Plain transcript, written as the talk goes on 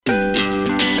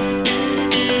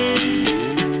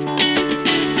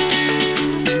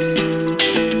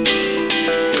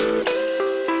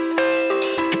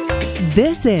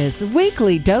This is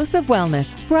Weekly Dose of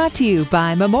Wellness, brought to you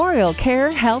by Memorial Care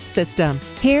Health System.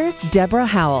 Here's Deborah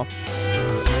Howell.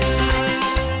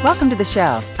 Welcome to the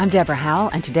show. I'm Deborah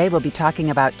Howell, and today we'll be talking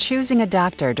about choosing a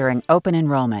doctor during open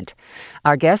enrollment.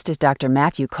 Our guest is Dr.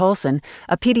 Matthew Colson,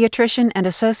 a pediatrician and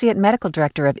Associate Medical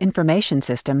Director of Information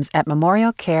Systems at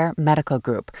Memorial Care Medical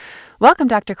Group. Welcome,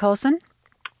 Dr. Colson.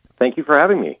 Thank you for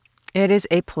having me. It is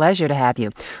a pleasure to have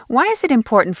you. Why is it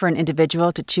important for an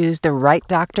individual to choose the right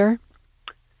doctor?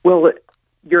 Well,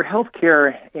 your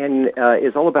healthcare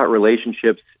is all about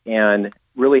relationships and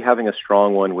really having a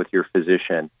strong one with your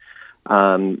physician.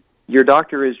 Your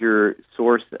doctor is your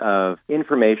source of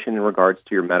information in regards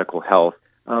to your medical health,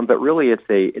 but really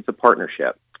it's a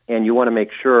partnership, and you want to make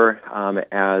sure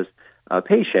as a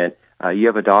patient you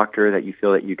have a doctor that you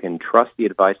feel that you can trust the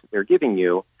advice that they're giving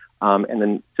you, and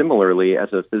then similarly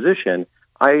as a physician,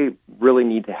 I really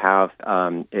need to have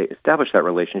establish that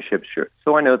relationship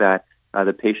so I know that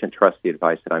the patient trusts the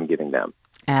advice that I'm giving them.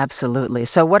 Absolutely.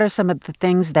 So what are some of the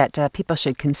things that people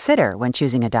should consider when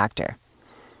choosing a doctor?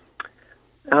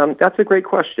 That's a great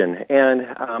question, and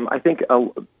I think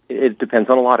it depends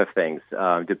on a lot of things,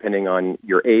 depending on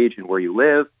your age and where you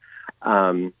live.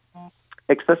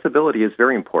 Accessibility is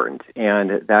very important,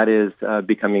 and that is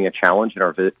becoming a challenge in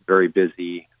our very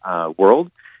busy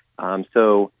world.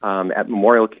 So at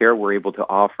Memorial Care, we're able to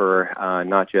offer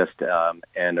not just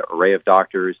an array of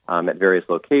doctors at various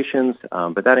locations,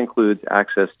 but that includes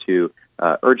access to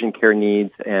urgent care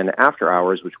needs and after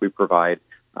hours, which we provide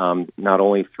not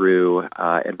only through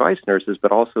advice nurses,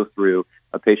 but also through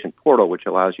a patient portal, which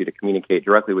allows you to communicate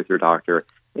directly with your doctor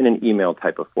in an email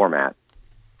type of format.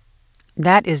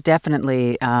 That is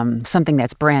definitely something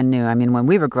that's brand new. I mean, when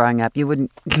we were growing up, you wouldn't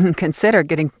consider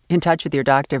getting in touch with your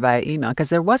doctor via email because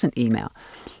there wasn't email.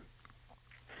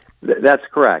 That's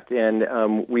correct.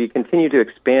 And we continue to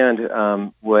expand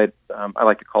what I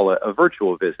like to call a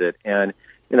virtual visit. And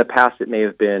in the past, it may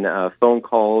have been phone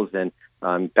calls and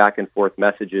back and forth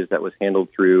messages that was handled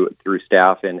through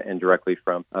staff and directly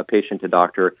from patient to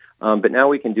doctor. But now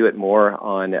we can do it more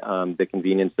on the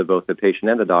convenience of both the patient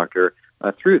and the doctor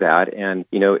through that. And,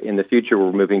 in the future,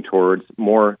 we're moving towards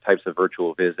more types of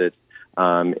virtual visits,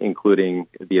 including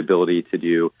the ability to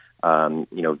do,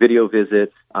 video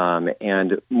visits,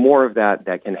 and more of that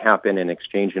can happen and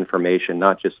exchange information,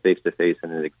 not just face-to-face in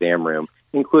an exam room,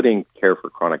 including care for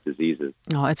chronic diseases.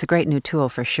 Oh, it's a great new tool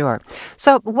for sure.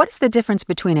 So what is the difference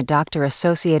between a doctor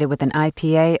associated with an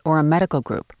IPA or a medical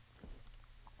group?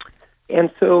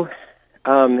 And so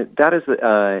that is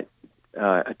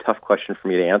a tough question for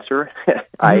me to answer.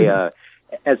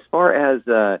 As far as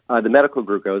the medical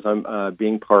group goes, I'm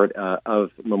being part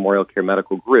of Memorial Care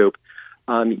Medical Group.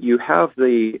 You have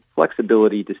the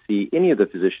flexibility to see any of the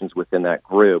physicians within that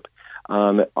group.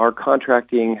 Our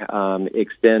contracting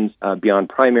extends beyond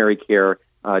primary care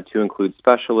to include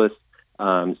specialists,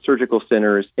 surgical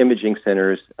centers, imaging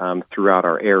centers throughout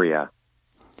our area.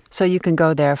 So you can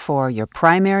go there for your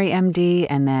primary MD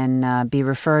and then be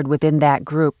referred within that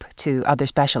group to other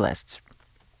specialists.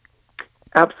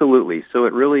 Absolutely. So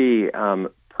it really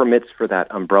permits for that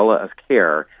umbrella of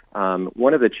care.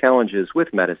 One of the challenges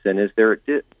with medicine is there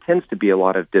tends to be a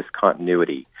lot of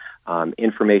discontinuity.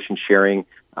 Information sharing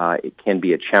it can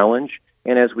be a challenge,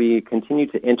 and as we continue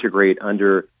to integrate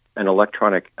under an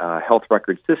electronic health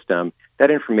record system,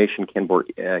 that information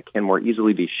can more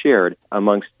easily be shared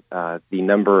amongst the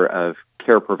number of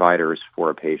care providers for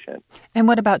a patient. And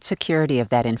what about security of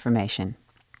that information?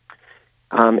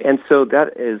 And so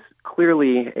that is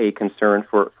clearly a concern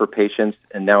for patients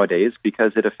and nowadays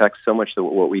because it affects so much of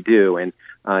what we do. And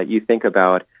you think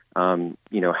about,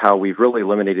 how we've really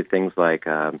eliminated things like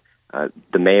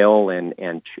the mail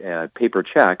and paper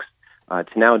checks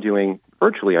to now doing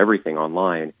virtually everything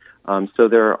online. So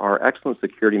there are excellent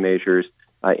security measures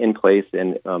in place,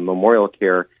 and Memorial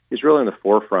Care is really in the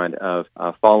forefront of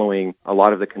following a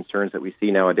lot of the concerns that we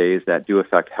see nowadays that do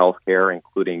affect healthcare,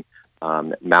 including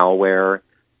malware,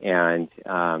 and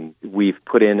we've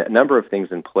put in a number of things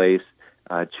in place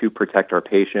to protect our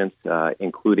patients,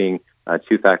 including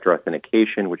two-factor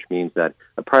authentication, which means that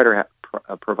a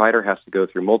provider has to go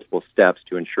through multiple steps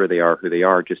to ensure they are who they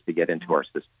are just to get into our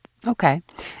system. Okay.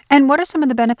 And what are some of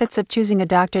the benefits of choosing a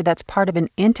doctor that's part of an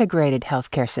integrated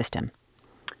healthcare system?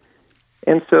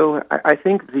 And so I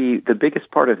think the biggest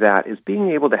part of that is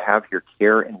being able to have your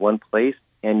care in one place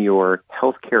and your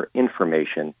healthcare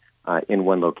information in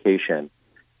one location.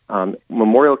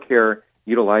 Memorial Care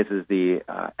utilizes the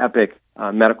Epic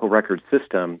medical record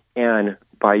system, and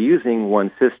by using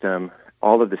one system,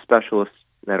 all of the specialists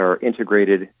that are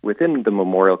integrated within the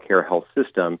Memorial Care Health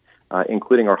System,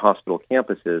 including our hospital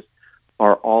campuses,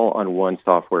 are all on one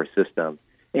software system.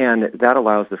 And that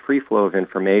allows the free flow of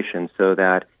information so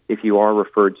that if you are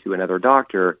referred to another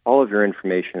doctor, all of your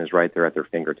information is right there at their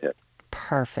fingertips.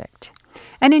 Perfect.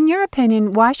 And in your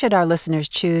opinion, why should our listeners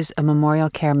choose a Memorial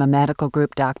Care Medical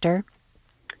Group doctor?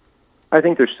 I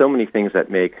think there's so many things that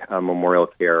make Memorial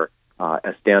Care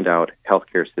a standout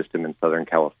healthcare system in Southern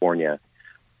California.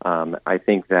 I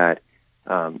think that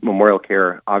Memorial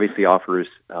Care obviously offers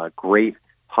great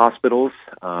hospitals,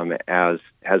 as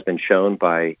has been shown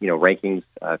by rankings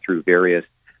through various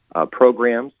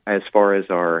programs. As far as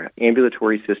our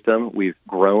ambulatory system, we've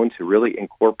grown to really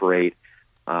incorporate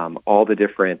all the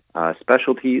different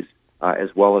specialties, as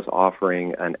well as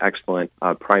offering an excellent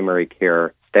primary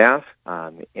care staff.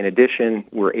 In addition,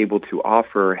 we're able to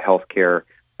offer health care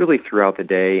really throughout the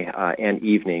day and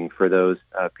evening for those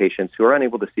patients who are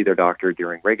unable to see their doctor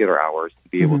during regular hours to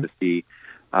be able to see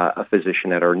a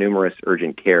physician at our numerous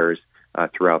urgent cares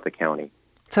throughout the county.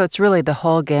 So it's really the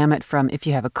whole gamut from if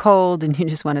you have a cold and you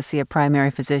just want to see a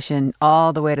primary physician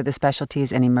all the way to the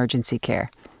specialties and emergency care.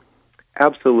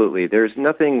 Absolutely. There's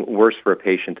nothing worse for a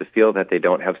patient to feel that they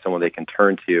don't have someone they can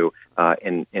turn to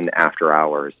in after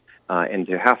hours, and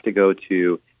to have to go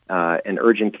to an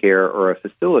urgent care or a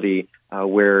facility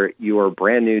where you are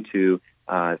brand new to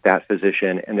that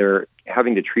physician and they're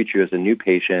having to treat you as a new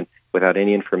patient without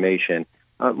any information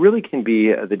really can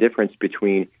be the difference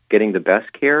between getting the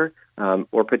best care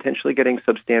or potentially getting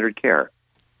substandard care.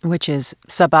 Which is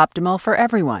suboptimal for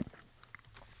everyone.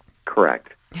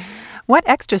 Correct. What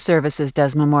extra services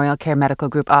does Memorial Care Medical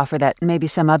Group offer that maybe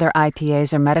some other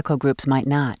IPAs or medical groups might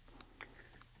not?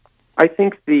 I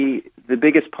think the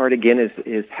biggest part, again,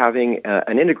 is having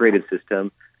an integrated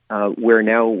system where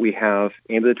now we have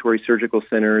ambulatory surgical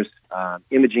centers,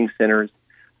 imaging centers,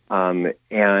 and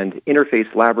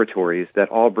interface laboratories that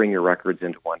all bring your records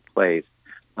into one place.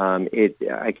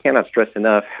 I cannot stress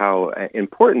enough how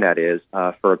important that is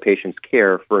for a patient's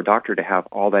care, for a doctor to have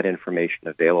all that information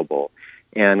available.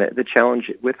 And the challenge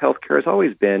with healthcare has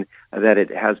always been that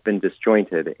it has been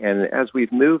disjointed. And as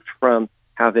we've moved from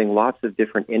having lots of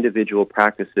different individual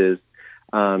practices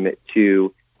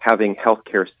to having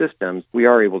healthcare systems, we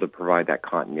are able to provide that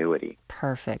continuity.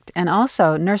 Perfect. And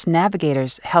also, nurse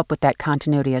navigators help with that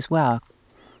continuity as well.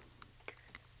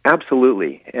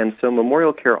 Four-Absolutely. And so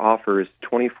Memorial Care offers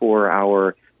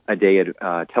 24-hour-a-day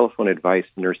telephone advice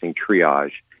nursing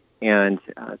triage. And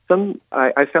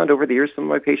I found over the years, some of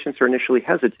my patients are initially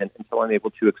hesitant until I'm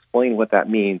able to explain what that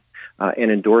means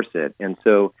and endorse it. And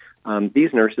so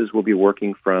these nurses will be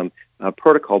working from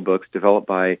protocol books developed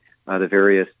by the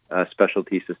various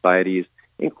specialty societies,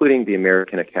 including the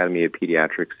American Academy of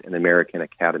Pediatrics and the American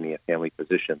Academy of Family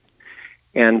Physicians.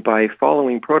 And by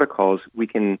following protocols,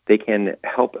 they can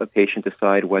help a patient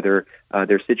decide whether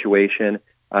their situation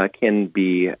can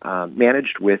be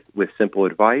managed with simple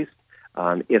advice,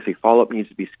 if a follow-up needs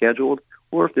to be scheduled,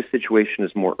 or if the situation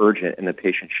is more urgent and the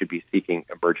patient should be seeking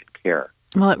emergent care.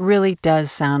 Well, it really does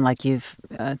sound like you've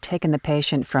taken the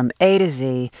patient from A to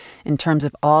Z in terms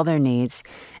of all their needs,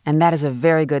 and that is a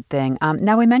very good thing.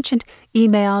 Now, we mentioned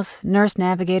emails, nurse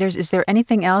navigators. Is there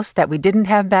anything else that we didn't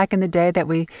have back in the day that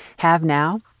we have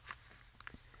now?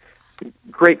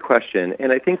 Great question.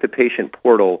 And I think the patient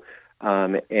portal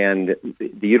and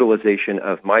the utilization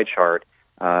of MyChart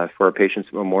for our patients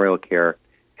at Memorial Care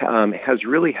has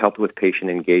really helped with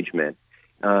patient engagement.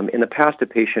 In the past, a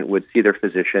patient would see their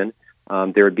physician,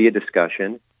 there would be a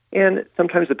discussion, and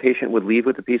sometimes the patient would leave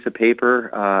with a piece of paper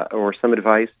or some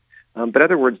advice, but in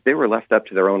other words, they were left up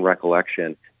to their own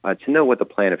recollection to know what the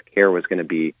plan of care was going to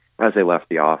be as they left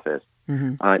the office.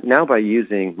 Mm-hmm. Now, by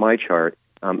using MyChart,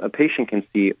 a patient can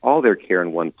see all their care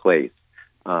in one place,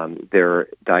 their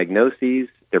diagnoses,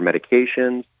 their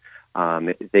medications.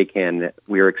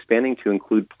 We are expanding to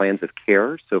include plans of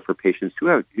care. So for patients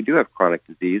who do have chronic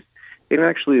disease, they can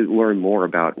actually learn more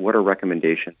about what are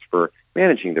recommendations for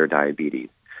managing their diabetes.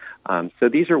 So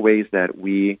these are ways that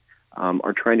we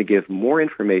are trying to give more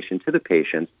information to the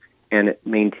patients and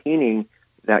maintaining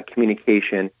that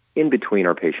communication in between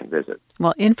our patient visits.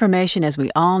 Well, information, as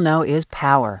we all know, is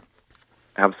power.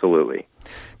 Absolutely.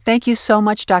 Thank you so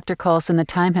much, Dr. Colson. The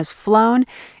time has flown.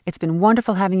 It's been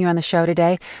wonderful having you on the show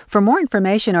today. For more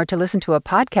information or to listen to a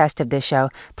podcast of this show,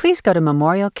 please go to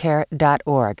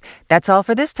memorialcare.org. That's all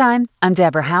for this time. I'm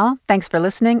Deborah Howell. Thanks for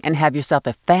listening and have yourself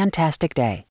a fantastic day.